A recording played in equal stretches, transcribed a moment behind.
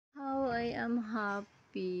am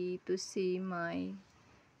happy to see my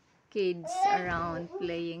kids around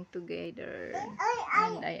playing together,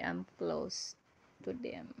 and I am close to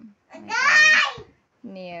them. I am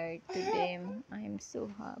near to them. I am so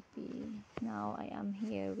happy. Now I am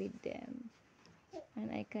here with them, and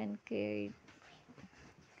I can carry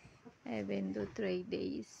even though 3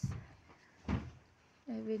 days.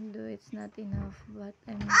 Even though it's not enough, but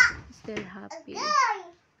I'm still happy.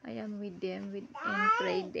 I am with them in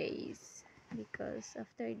 3 days, because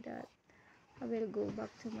after that I will go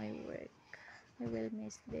back to my work. I will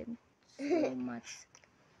miss them so much,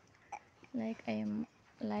 like I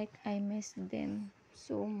missed them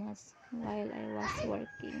so much while I was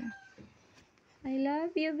working. I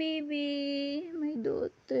love you, baby, my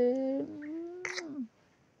daughter.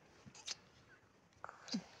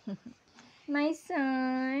 My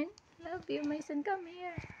son, love you, my son. Come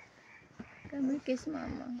here. Come here, kiss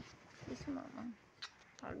mama. Kiss mama.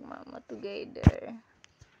 Hug mama together.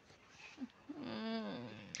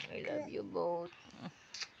 I love you both.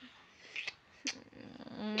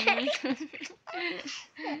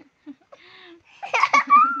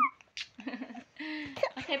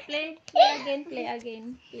 Okay, play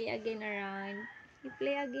again around. You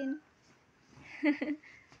play again.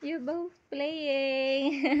 You both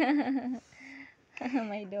playing.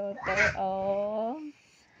 My daughter. Oh,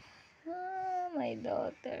 my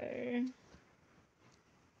daughter.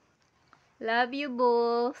 Love you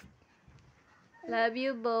both. Love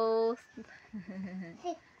you both.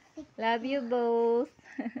 Love you both.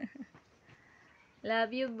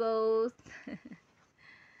 Love you both.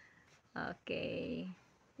 Okay.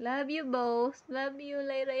 Love you both. Love you,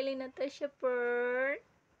 Lyra, Eli, Natasha, Pert.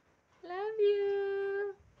 Love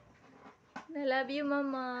you. I love you,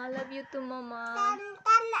 Mama. Love you too, Mama.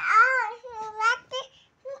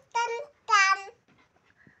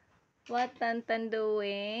 What Tantan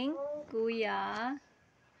doing? Kuya?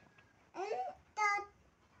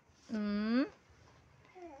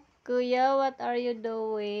 Kuya, what are you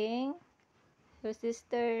doing? Your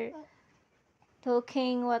sister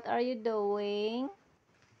talking. What are you doing?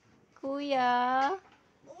 Kuya?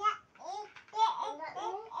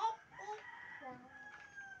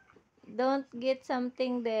 Don't get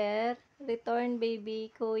something there. Return,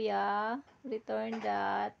 baby. Kuya. Return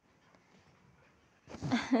that.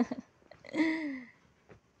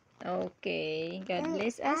 Okay. God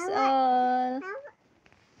bless us all.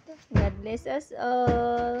 God bless us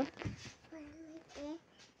all.